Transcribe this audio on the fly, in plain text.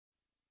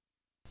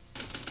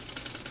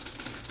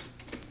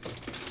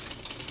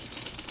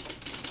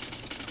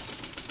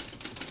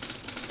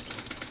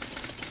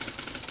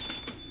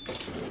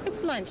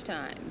It's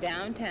lunchtime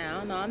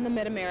downtown on the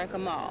Mid-America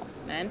Mall.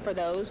 And for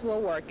those who are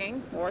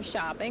working or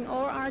shopping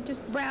or are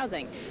just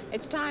browsing,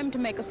 it's time to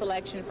make a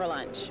selection for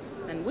lunch.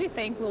 And we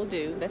think we'll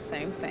do the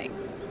same thing.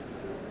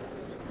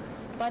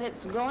 But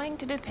it's going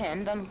to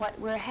depend on what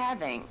we're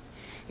having.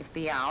 If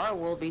the hour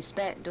will be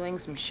spent doing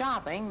some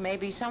shopping,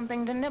 maybe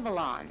something to nibble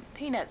on.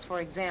 Peanuts, for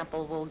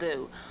example, will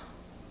do.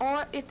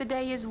 Or if the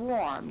day is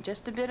warm,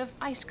 just a bit of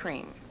ice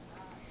cream.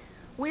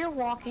 We're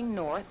walking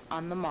north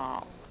on the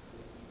mall.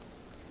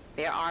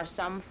 There are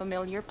some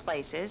familiar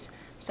places,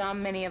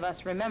 some many of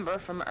us remember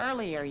from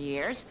earlier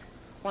years,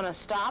 when a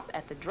stop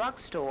at the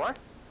drugstore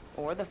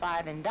or the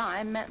Five and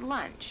Dime meant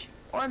lunch,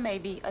 or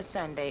maybe a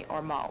sundae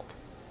or malt.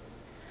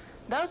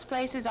 Those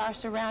places are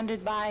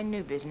surrounded by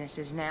new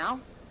businesses now,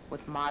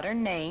 with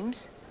modern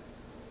names,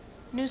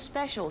 new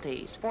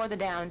specialties for the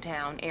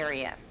downtown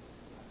area.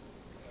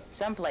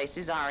 Some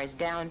places are as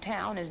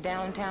downtown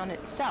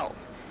itself,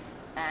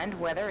 and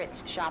whether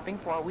it's shopping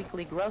for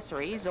weekly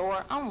groceries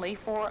or only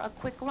for a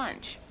quick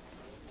lunch,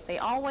 they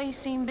always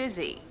seem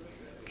busy,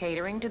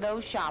 catering to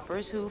those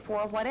shoppers who,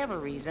 for whatever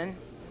reason,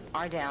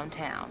 are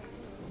downtown.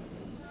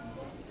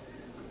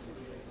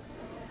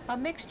 A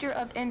mixture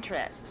of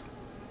interests,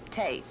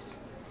 tastes,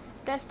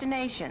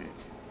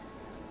 destinations.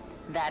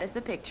 That is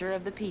the picture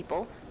of the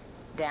people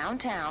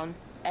downtown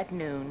at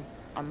noon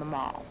on the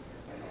mall.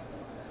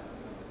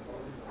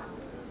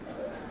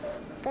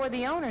 For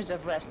the owners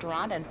of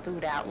restaurant and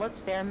food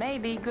outlets, there may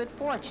be good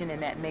fortune in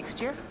that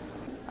mixture.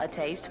 A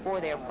taste for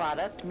their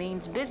product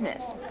means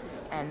business,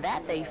 and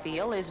that they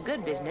feel is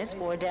good business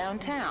for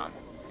downtown.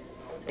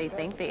 They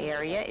think the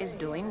area is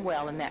doing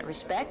well in that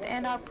respect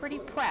and are pretty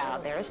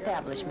proud their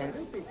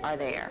establishments are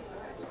there.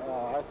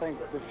 I think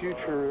the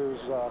future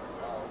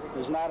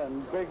is not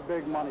in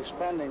big money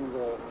spending.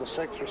 The $6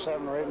 or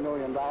 $7 or $8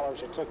 million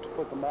it took to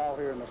put the mall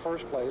here in the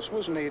first place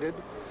was needed.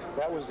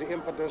 That was the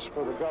impetus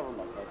for the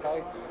government,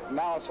 okay?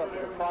 Now it's up to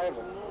the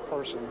private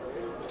person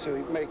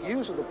to make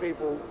use of the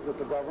people that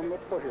the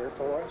government put here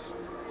for us.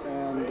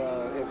 And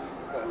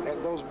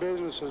if those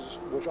businesses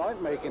which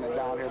aren't making it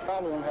down here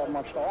probably don't have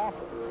much to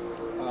offer.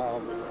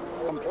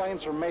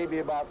 Complaints are maybe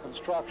about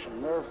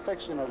construction. They're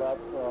fixing it up.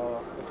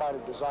 If I'd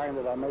have designed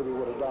it, I maybe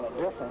would have done it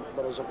different.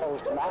 But as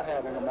opposed to not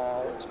having a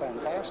mall, it's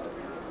fantastic.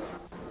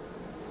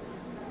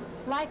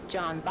 Like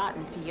John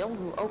Bottenfield,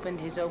 who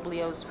opened his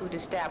Oblio's food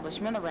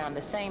establishment around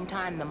the same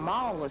time the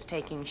mall was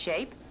taking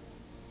shape,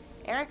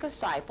 Erica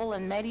Seipel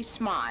and Maddie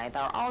Smythe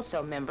are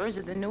also members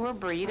of the newer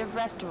breed of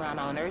restaurant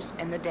owners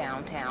in the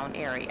downtown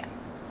area.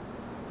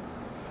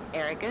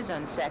 Erica's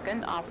on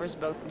Second offers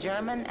both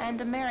German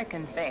and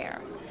American fare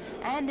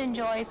and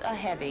enjoys a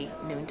heavy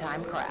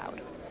noontime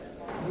crowd.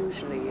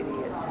 Usually it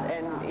is,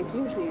 and it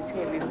usually is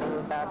heavy from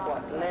about,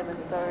 what,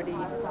 11:30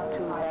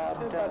 to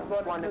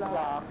about 1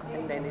 o'clock,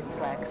 and then it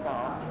slacks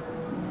off.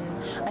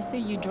 I see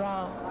you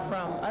draw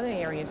from other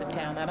areas of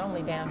town, not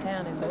only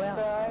downtown as well.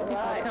 People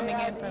are coming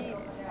in from...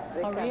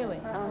 Oh, really?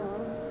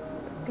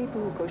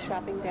 People who go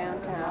shopping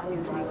downtown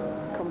usually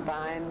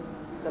combine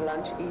the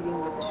lunch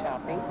eating with the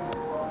shopping,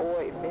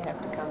 or if they have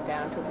to come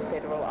down to the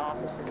federal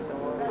offices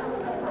or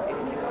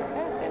anything like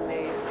that, then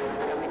they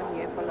come in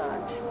here for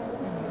lunch.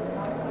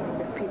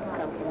 If people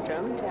come from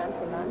Germantown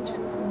for lunch.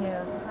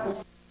 Yeah.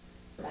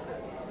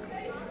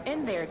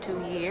 In their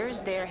 2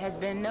 years, there has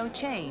been no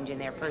change in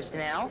their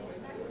personnel.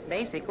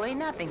 Basically,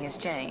 nothing has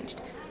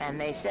changed, and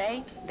they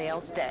say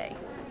they'll stay.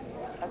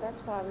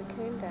 That's why we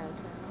came downtown,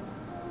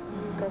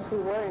 because we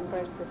were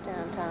impressed with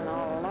downtown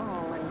all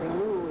along, and we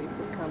knew we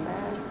would come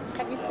back.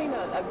 Have you seen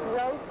a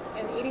growth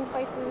in eating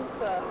places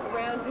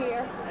around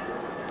here?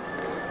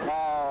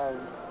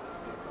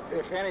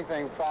 If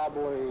anything,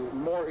 probably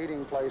more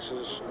eating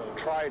places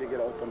try to get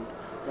open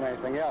than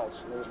anything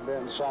else. There's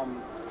been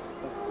some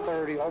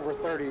over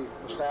 30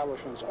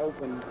 establishments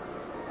opened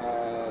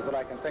that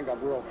I can think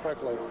of real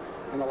quickly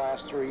in the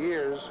last 3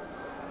 years,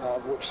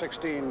 of which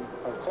 16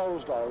 have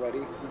closed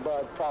already,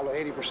 but probably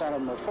 80%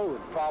 of them are food,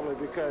 probably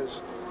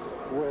because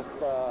with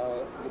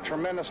the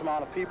tremendous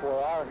amount of people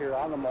that are here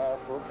on the mall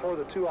for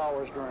the 2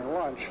 hours during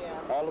lunch,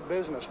 all the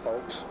business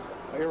folks,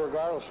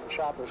 irregardless if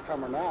shoppers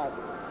come or not,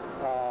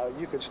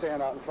 you could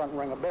stand out in front and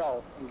ring a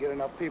bell and get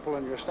enough people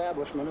in your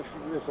establishment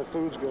if the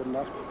food's good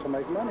enough to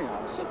make money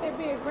on it. Should there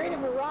be a greater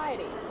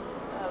variety,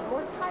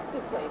 more types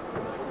of places?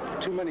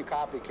 Too many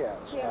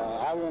copycats. Yeah.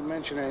 I won't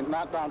mention any,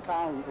 not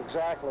downtown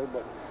exactly,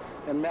 but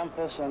in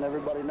Memphis, and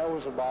everybody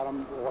knows about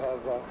them, we'll have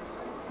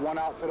one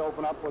outfit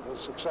open up with a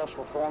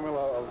successful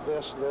formula of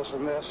this, this,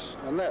 and this,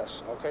 and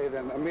this. Okay,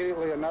 then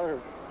immediately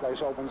another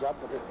place opens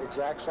up with the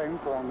exact same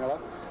formula.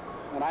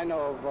 And I know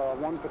of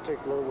one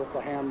particular with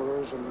the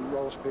hamburgers and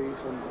roast beef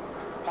and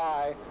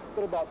pie,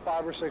 but about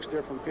 5 or 6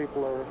 different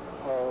people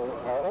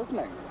are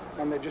opening,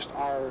 and they just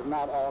are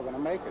not all going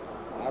to make it.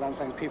 I don't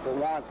think people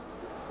want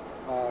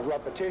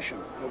repetition.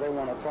 They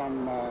want to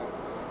come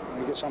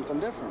and get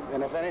something different.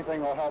 And if anything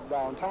will help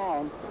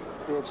downtown,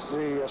 it's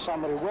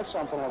somebody with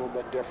something a little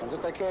bit different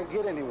that they can't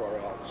get anywhere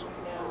else.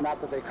 Yeah. Not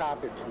that they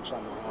copied from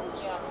somewhere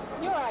else. Yeah.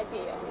 Your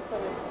idea for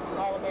this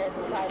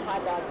all-American type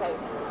hot dog place?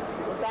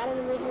 Was that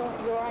an original,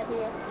 your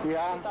idea?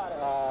 Yeah,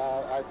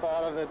 I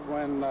thought of it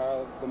when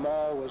the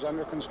mall was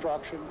under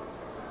construction,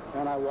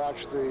 and I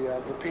watched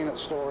the peanut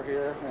store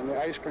here and the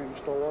ice cream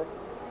store,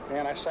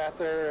 and I sat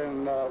there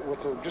and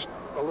with just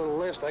a little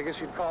list, I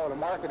guess you'd call it a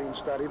marketing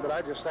study, but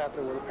I just sat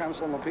there with a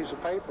pencil and a piece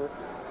of paper,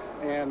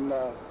 and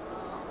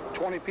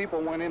 20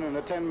 people went in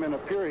a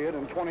 10-minute period,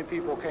 and 20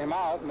 people came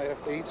out, and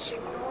if they each,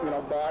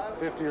 bought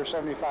 50 or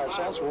 75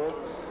 cents worth,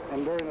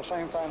 and during the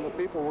same time the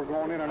people were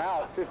going in and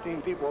out,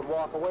 15 people would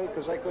walk away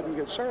because they couldn't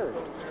get served.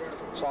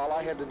 So all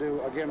I had to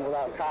do, again,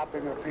 without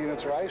copying or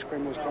peanuts or ice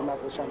cream, was come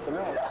up with something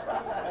else.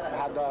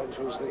 Hot dogs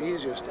was the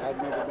easiest.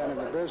 I'd never been in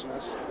the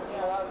business.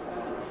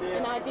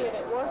 An idea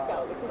that worked,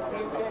 though, because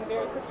you've been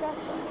very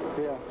successful.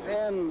 Yeah,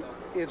 and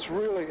it's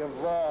really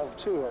evolved,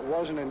 too. It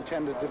wasn't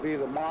intended to be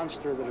the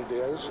monster that it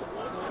is.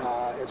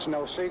 It's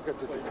no secret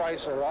that the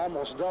prices are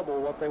almost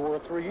double what they were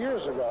 3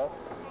 years ago,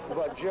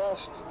 but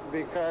just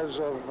because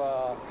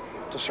of,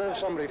 to serve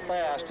somebody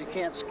fast, you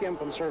can't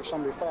skimp and serve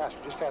somebody fast.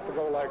 You just have to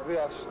go like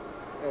this,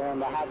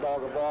 and the hot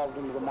dog evolved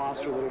into the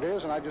monster that it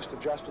is, and I just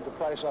adjusted the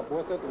price up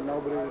with it, and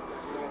nobody,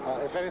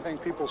 if anything,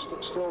 people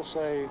still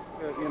say,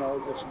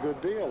 it's a good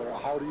deal, or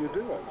how do you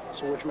do it?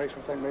 So which makes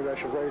me think maybe I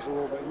should raise a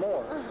little bit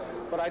more.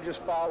 But I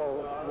just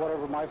follow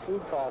whatever my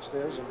food cost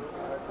is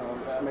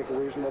and make a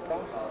reasonable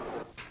profit.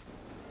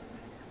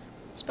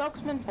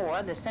 Spokesmen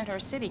for the Center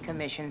City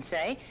Commission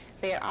say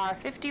there are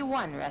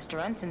 51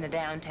 restaurants in the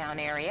downtown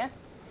area,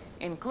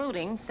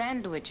 including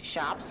sandwich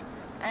shops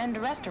and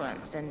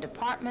restaurants and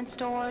department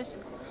stores,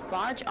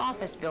 large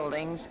office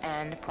buildings,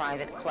 and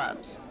private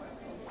clubs.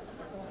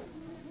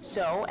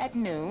 So, at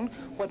noon,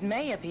 what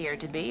may appear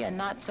to be a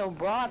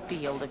not-so-broad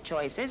field of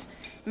choices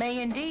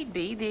may indeed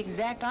be the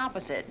exact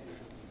opposite.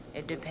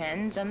 It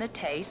depends on the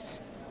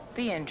tastes,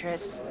 the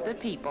interests, the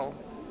people,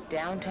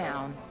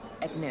 downtown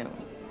at noon.